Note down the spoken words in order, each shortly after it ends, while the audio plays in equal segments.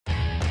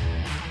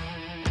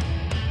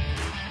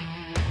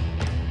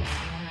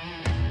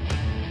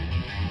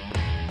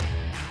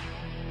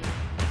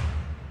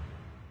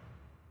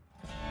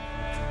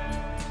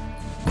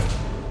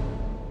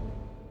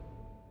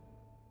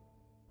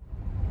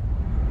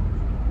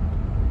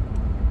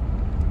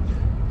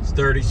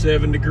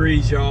37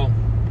 degrees, y'all.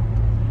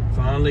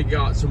 Finally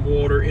got some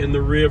water in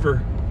the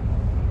river.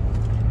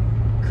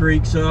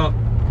 Creek's up.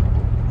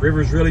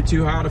 River's really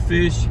too high to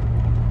fish.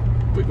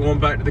 We're going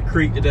back to the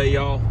creek today,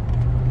 y'all.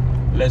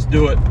 Let's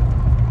do it.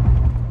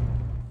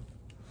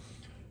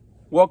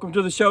 Welcome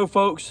to the show,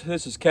 folks.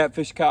 This is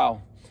Catfish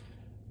Kyle.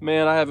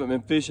 Man, I haven't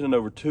been fishing in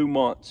over 2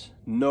 months.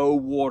 No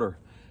water.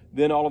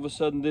 Then all of a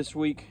sudden this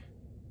week,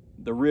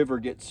 the river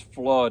gets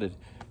flooded.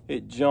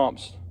 It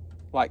jumps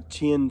like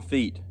 10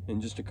 feet in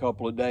just a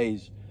couple of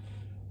days.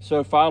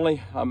 So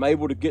finally, I'm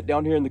able to get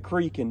down here in the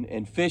creek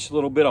and fish a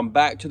little bit. I'm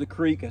back to the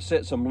creek. I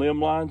set some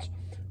limb lines.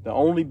 The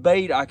only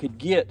bait I could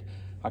get,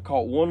 I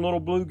caught one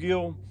little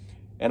bluegill,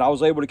 and I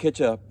was able to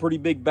catch a pretty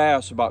big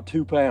bass, about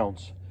 2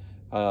 pounds.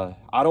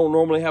 I don't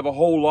normally have a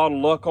whole lot of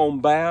luck on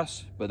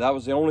bass, but that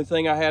was the only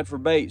thing I had for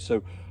bait.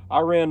 So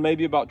I ran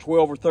maybe about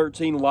 12 or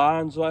 13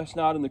 lines last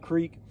night in the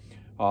creek.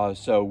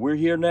 So we're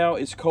here now.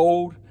 It's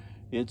cold.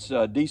 It's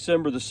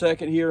December the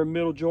 2nd here in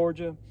Middle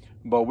Georgia,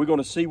 but we're going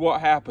to see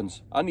what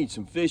happens. I need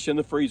some fish in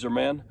the freezer,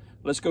 man.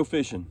 Let's go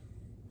fishing.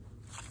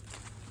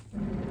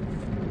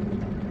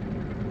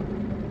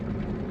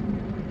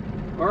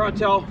 All right,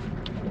 y'all.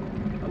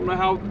 I don't know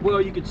how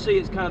well you can see.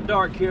 It's kind of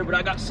dark here, but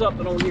I got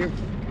something on here.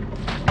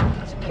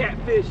 It's a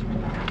catfish.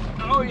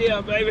 Oh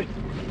yeah, baby.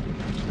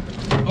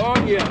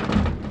 Oh yeah.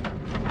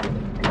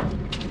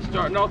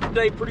 Starting off the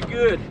day pretty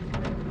good.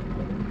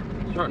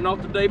 Starting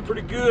off the day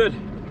pretty good.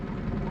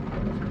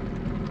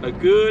 A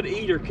good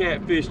eater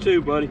catfish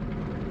too, buddy.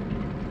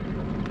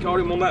 Caught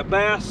him on that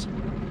bass.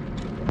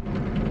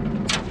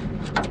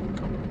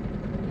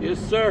 Yes,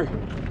 sir.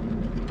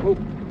 Oh.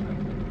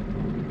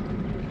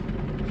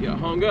 Got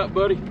hung up,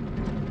 buddy.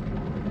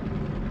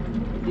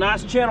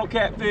 Nice channel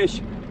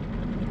catfish.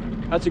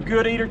 That's a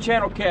good eater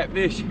channel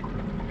catfish.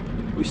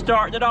 We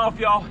starting it off,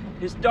 y'all.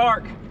 It's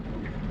dark,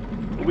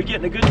 but we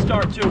getting a good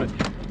start to it.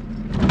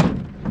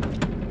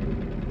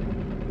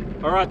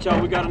 All right, y'all,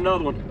 we got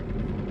another one.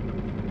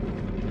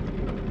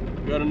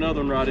 Got another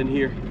one right in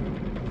here.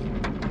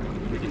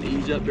 We can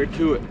ease up there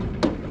to it.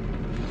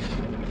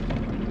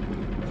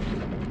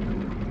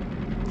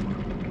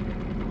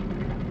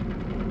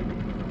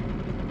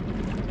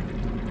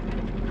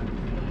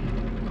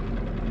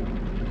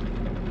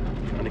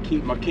 Trying to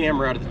keep my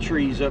camera out of the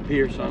trees up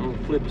here, so I'm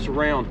gonna flip us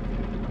around.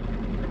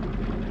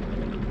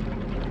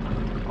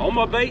 All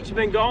my bait's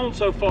been gone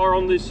so far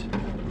on this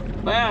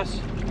bass.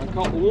 I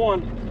caught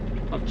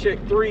one. I've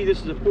checked 3. This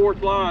is the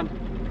 4th line.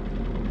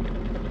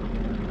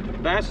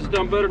 Bass has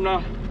done better than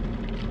I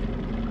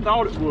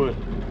thought it would.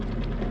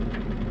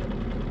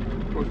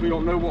 Of course, we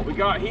don't know what we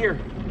got here.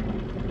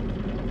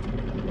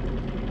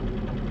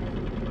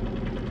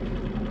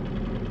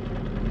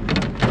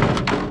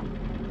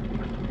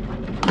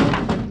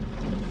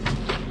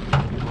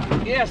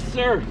 Yes,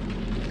 sir.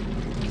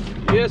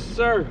 Yes,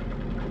 sir.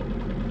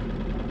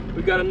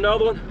 We got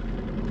another one.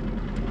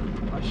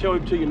 I'll show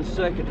him to you in a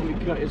second. Let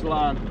me cut his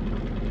line.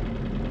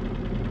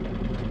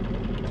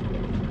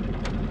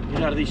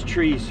 Get out of these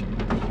trees.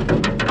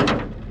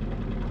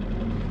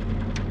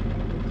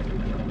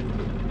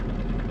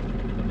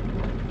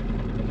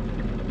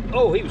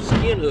 Oh, he was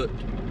skin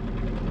hooked.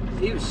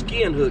 He was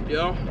skin hooked,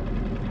 y'all.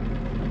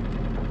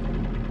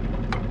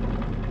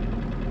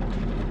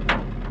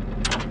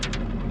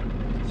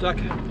 It's like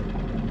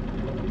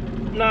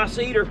a nice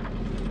eater.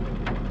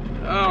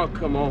 Oh,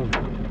 come on.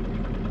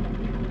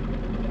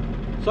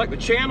 It's like the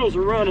channels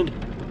are running.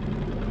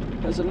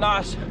 That's a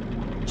nice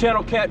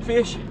channel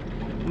catfish.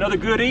 Another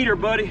good eater,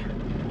 buddy.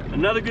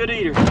 Another good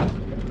eater.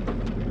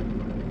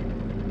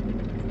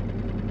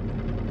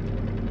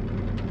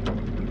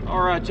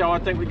 All right, y'all, I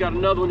think we got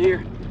another one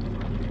here.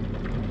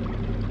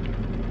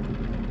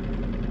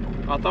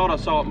 I thought I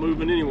saw it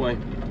moving anyway.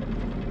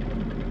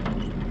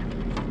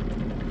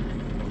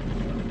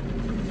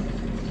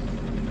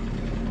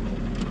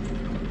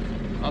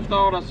 I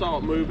thought I saw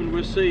it moving.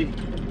 We'll see.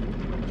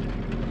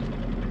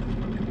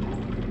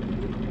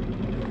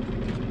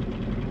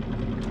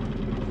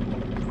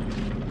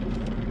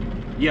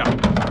 Yeah.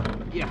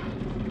 Yeah.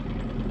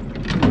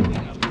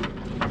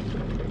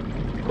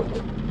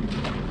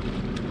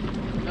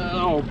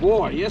 Oh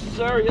boy, yes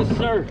sir, yes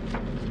sir.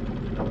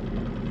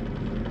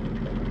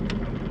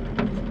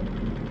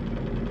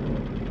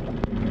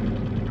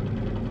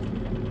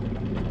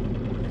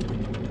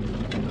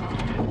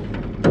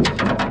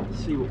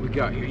 Let's see what we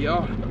got here,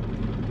 y'all.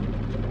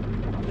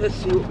 Let's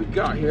see what we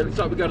got here. Looks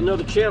like we got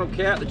another channel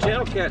cat. The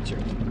channel cats are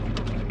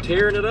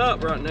tearing it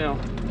up right now.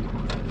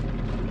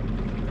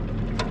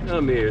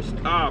 Come here,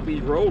 stop.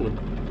 He's rolling.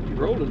 He's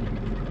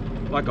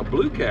rolling like a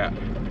blue cat.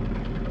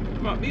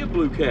 Might be a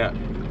blue cat.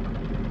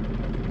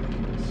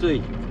 Let's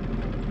see.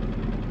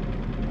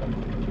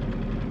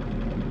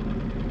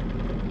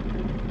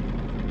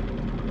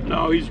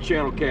 No, he's a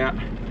channel cat.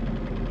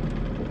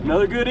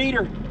 Another good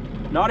eater.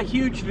 Not a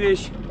huge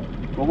fish,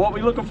 but what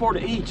we looking for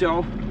to eat,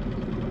 y'all.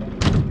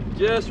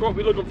 Just what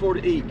we looking for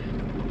to eat.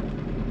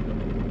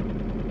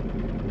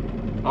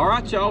 All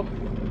right, y'all.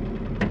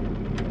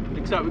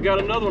 Looks like we got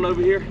another one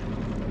over here.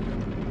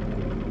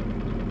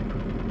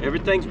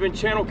 Everything's been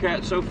channel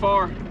cat so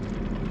far.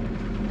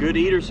 Good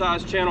eater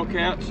sized channel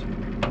cats.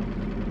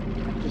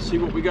 Let's see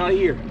what we got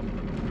here.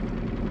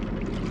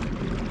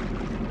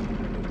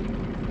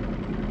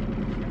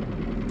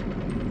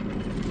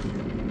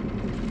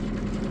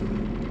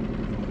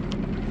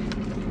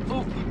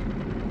 Oh.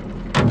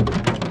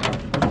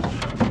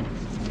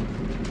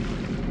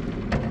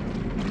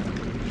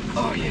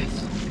 Oh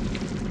yes.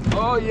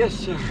 Oh yes,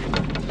 sir.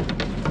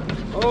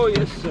 Oh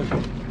yes, sir.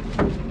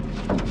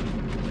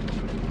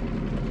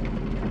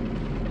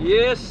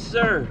 Yes,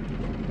 sir.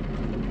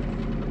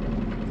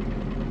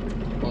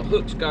 My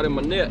hook's got in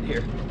my net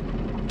here.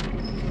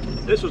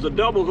 This was a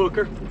double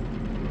hooker,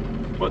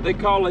 what they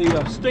call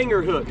a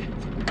stinger hook.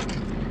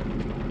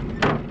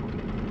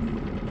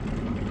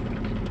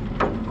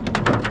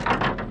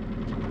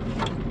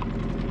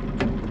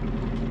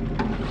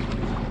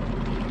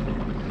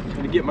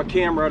 Trying to get my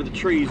camera out of the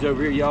trees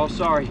over here, y'all.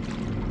 Sorry.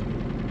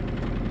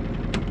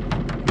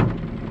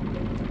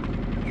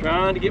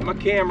 Trying to get my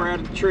camera out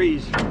of the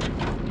trees.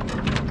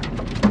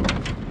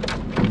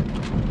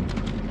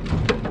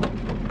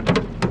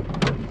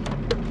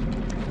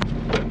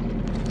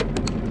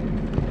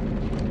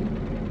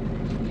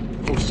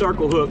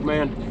 Circle hook,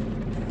 man.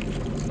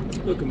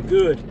 Looking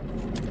good.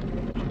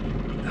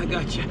 I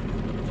got you.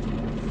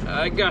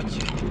 I got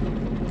you.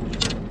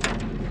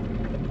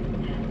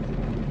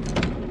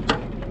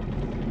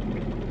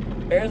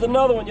 There's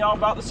another one, y'all,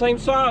 about the same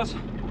size.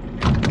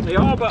 They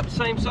all about the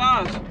same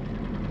size.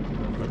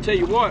 I'll tell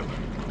you what,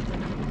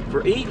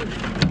 for eating,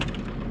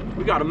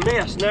 we got a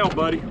mess now,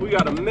 buddy. We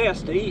got a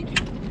mess to eat.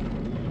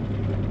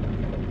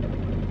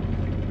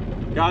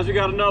 Guys, we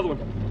got another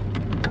one.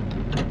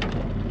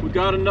 We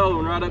got another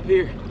one right up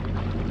here.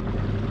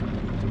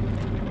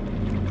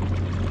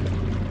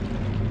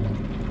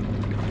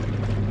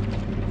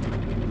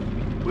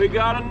 We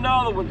got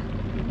another one.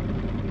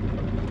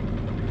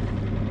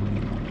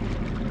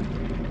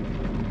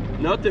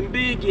 Nothing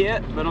big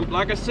yet, but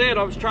like I said,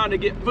 I was trying to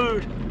get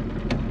food.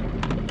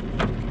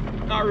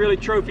 Not really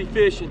trophy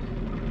fishing.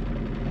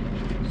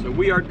 So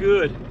we are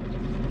good.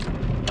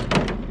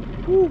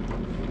 Woo.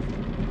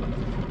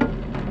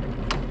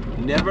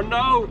 Never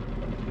know.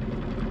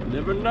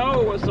 Never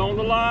know what's on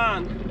the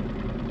line.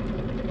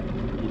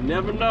 You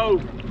never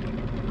know.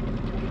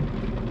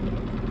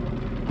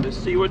 Let's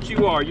see what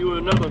you are. You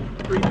another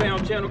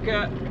 3-pound channel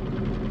cat?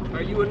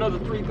 Are you another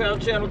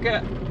 3-pound channel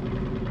cat?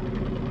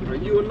 Are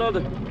you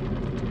another?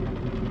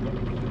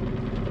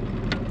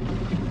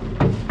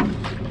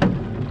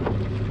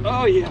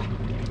 Oh yeah.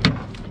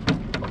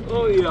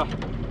 Oh yeah.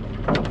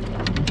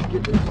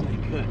 Get this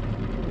thing cut.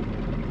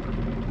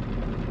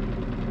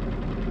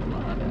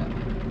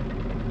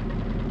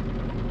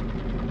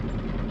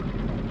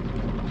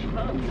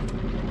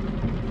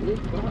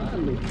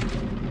 Behind me.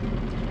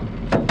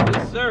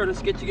 Yes, sir.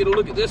 Let's get a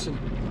look at this one.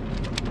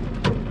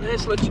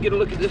 Let's let you get a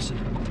look at this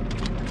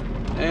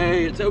one.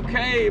 Hey, it's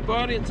okay,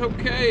 buddy. It's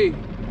okay.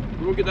 I'm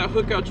gonna get that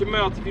hook out your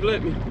mouth if you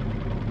let me.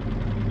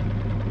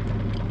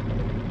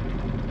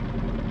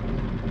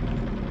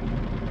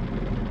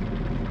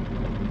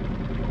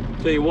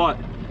 Tell you what,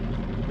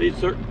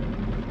 these are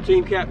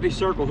Team Catfish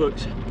circle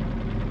hooks.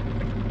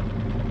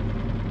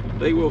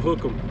 They will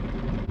hook them.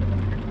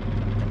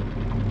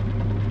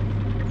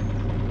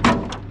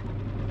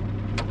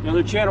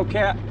 Another channel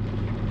cat,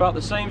 about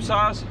the same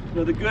size,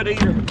 another good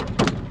eater.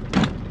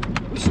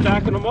 We're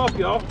stacking them up,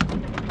 y'all.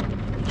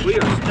 We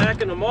are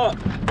stacking them up.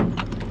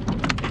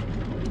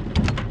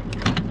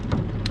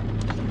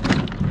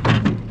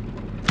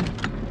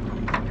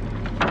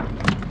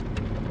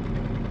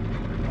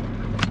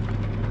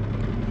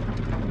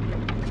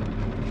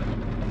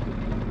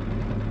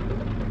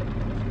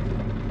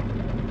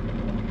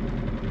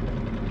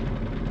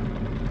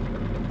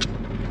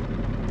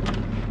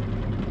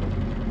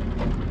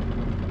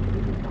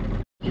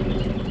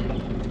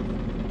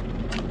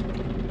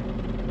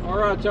 All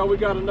right, y'all, we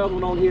got another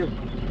one on here.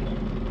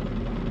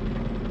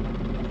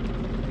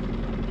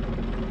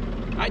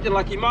 Acting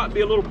like he might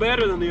be a little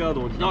better than the other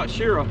ones. Not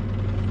sure.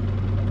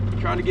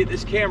 Trying to get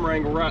this camera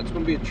angle right. It's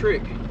going to be a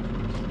trick.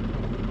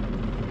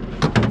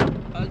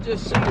 I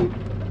just seen him.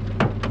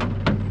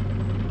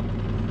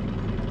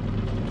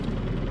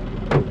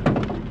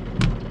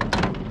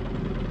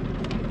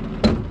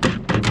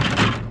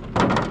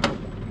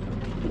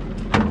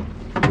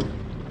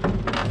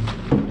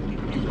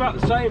 He's about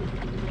the same.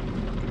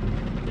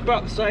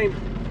 About the same.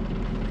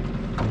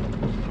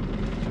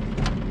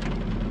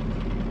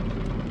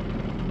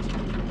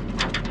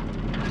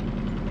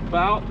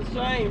 About the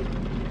same.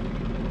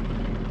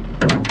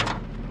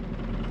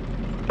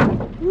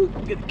 Woo,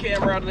 get the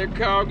camera out of there,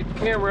 Kyle. Get the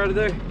camera out of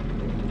there.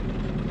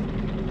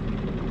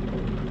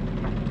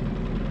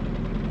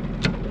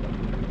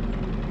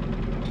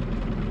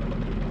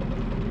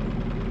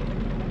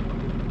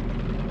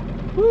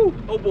 Woo,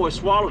 oh boy,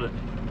 swallowed it.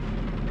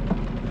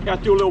 Got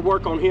to do a little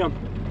work on him.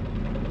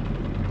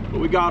 But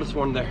we got us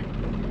one there.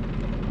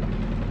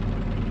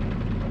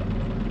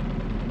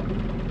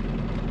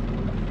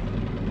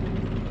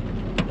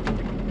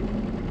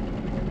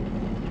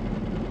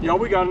 Y'all,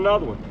 we got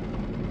another one.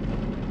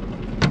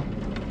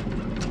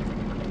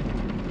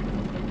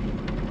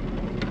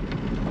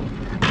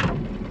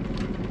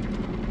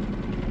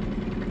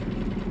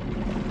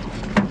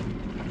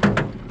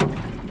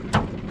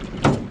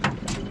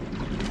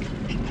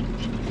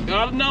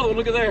 Got another one,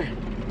 look at there.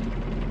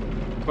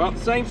 About the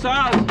same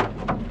size.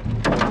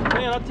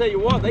 Man, I tell you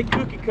what, they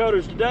cookie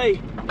cutters today,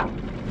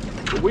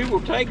 but we will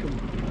take them.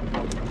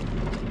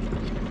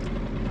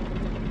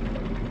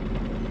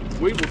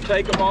 We will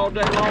take them all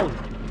day long.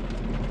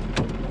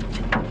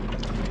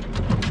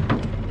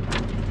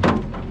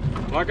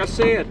 Like I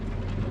said,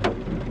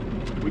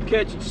 we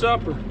catching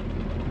supper.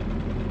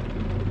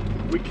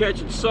 We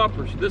catching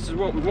suppers. This is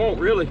what we want,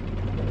 really.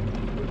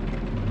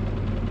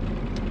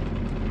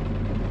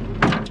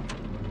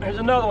 There's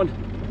another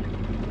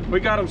one. We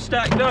got them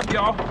stacked up,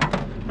 y'all.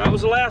 That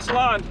was the last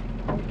line.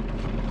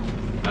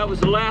 That was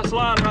the last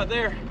line right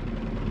there.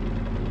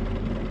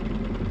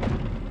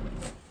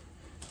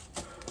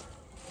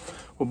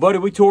 Well, buddy,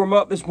 we tore them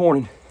up this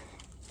morning.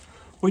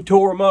 We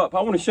tore them up.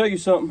 I want to show you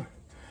something.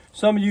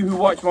 Some of you who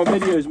watch my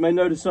videos may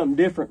notice something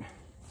different.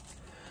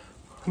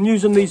 I'm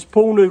using these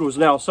pool noodles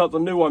now,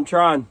 something new I'm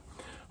trying.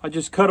 I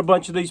just cut a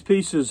bunch of these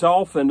pieces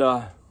off, and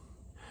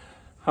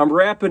I'm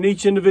wrapping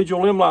each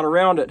individual limb line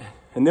around it.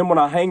 And then when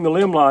I hang the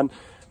limb line,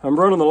 I'm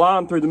running the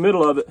line through the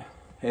middle of it,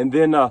 and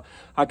then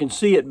I can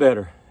see it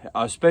better,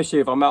 especially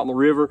if I'm out in the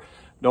river,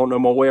 don't know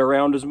my way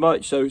around as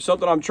much. So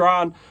something I'm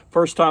trying,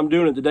 first time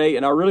doing it today,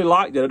 and I really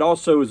liked it. It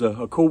also is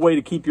a cool way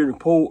to keep your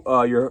pool,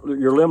 your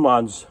limb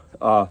lines,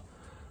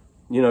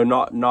 you know,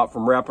 not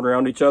from wrapping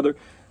around each other.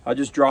 I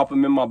just drop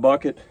them in my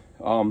bucket.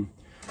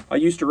 I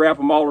used to wrap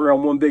them all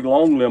around one big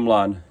long limb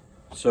line.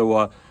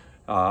 So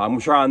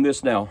I'm trying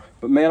this now.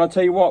 But man, I'll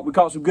tell you what, we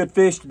caught some good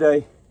fish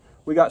today.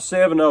 We got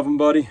 7 of them,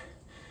 buddy.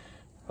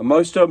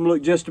 Most of them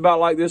look just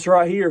about like this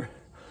right here.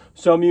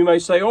 Some of you may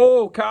say,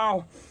 oh,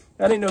 Kyle,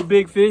 that ain't no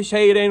big fish.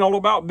 Hey, it ain't all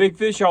about big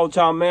fish all the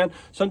time, man.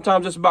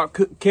 Sometimes it's about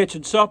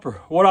catching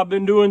supper. What I've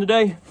been doing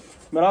today,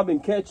 man, I've been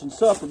catching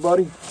supper,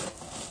 buddy.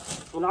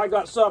 And I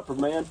got supper,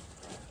 man.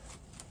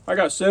 I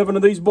got 7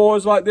 of these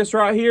boys like this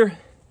right here.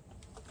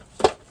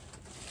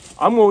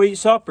 I'm gonna eat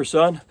supper,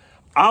 son.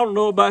 I don't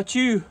know about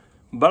you,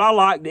 but I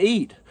like to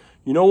eat.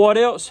 You know what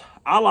else?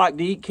 I like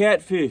to eat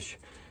catfish.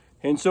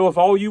 And so if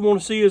all you want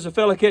to see is a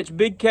fella catch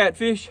big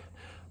catfish,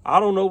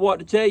 I don't know what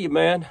to tell you,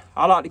 man.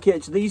 I like to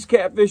catch these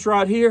catfish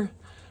right here,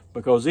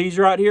 because these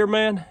right here,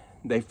 man,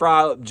 they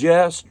fry up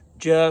just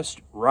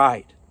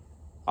right.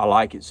 I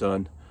like it,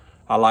 son.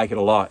 I like it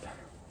a lot.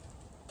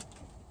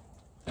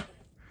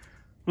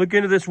 Look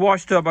into this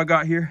wash tub I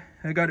got here.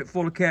 I got it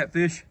full of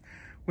catfish.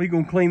 We're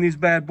gonna clean these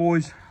bad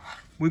boys.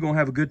 We're gonna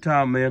have a good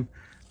time, man.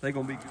 They're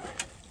gonna be good.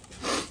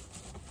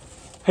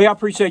 Hey, I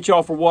appreciate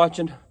y'all for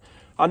watching.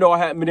 I know I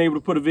haven't been able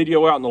to put a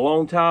video out in a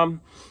long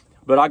time,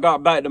 but I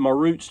got back to my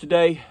roots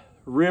today.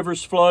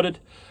 River's flooded.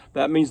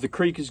 That means the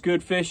creek is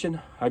good fishing.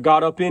 I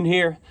got up in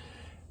here,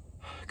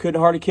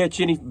 couldn't hardly catch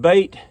any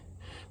bait.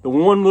 The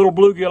one little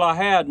bluegill I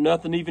had,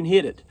 nothing even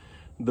hit it.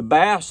 The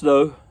bass,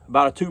 though,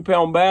 about a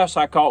 2-pound bass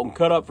I caught and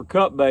cut up for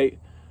cut bait,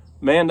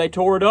 man, they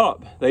tore it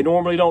up. They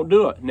normally don't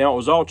do it. Now, it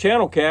was all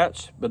channel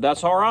cats, but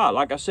that's all right.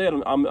 Like I said,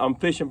 I'm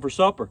fishing for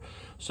supper.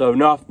 So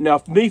now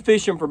if me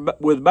fishing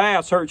with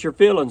bass hurts your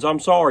feelings, I'm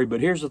sorry.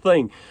 But here's the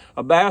thing.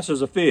 A bass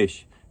is a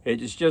fish.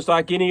 It's just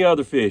like any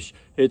other fish.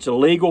 It's a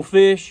legal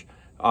fish.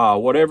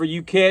 Whatever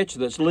you catch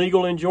that's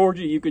legal in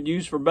Georgia, you could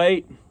use for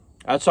bait.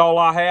 That's all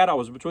I had. I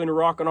was between a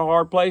rock and a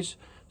hard place.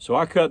 So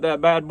I cut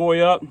that bad boy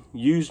up,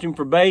 used him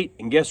for bait,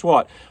 and guess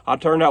what? I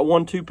turned that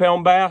 1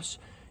 2-pound bass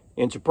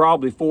into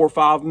probably 4 or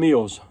 5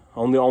 meals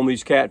on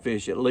these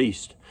catfish at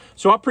least.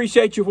 So I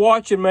appreciate you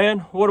watching, man.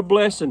 What a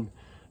blessing.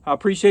 I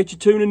appreciate you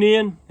tuning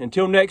in.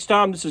 Until next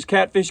time, this is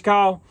Catfish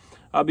Kyle.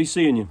 I'll be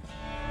seeing you.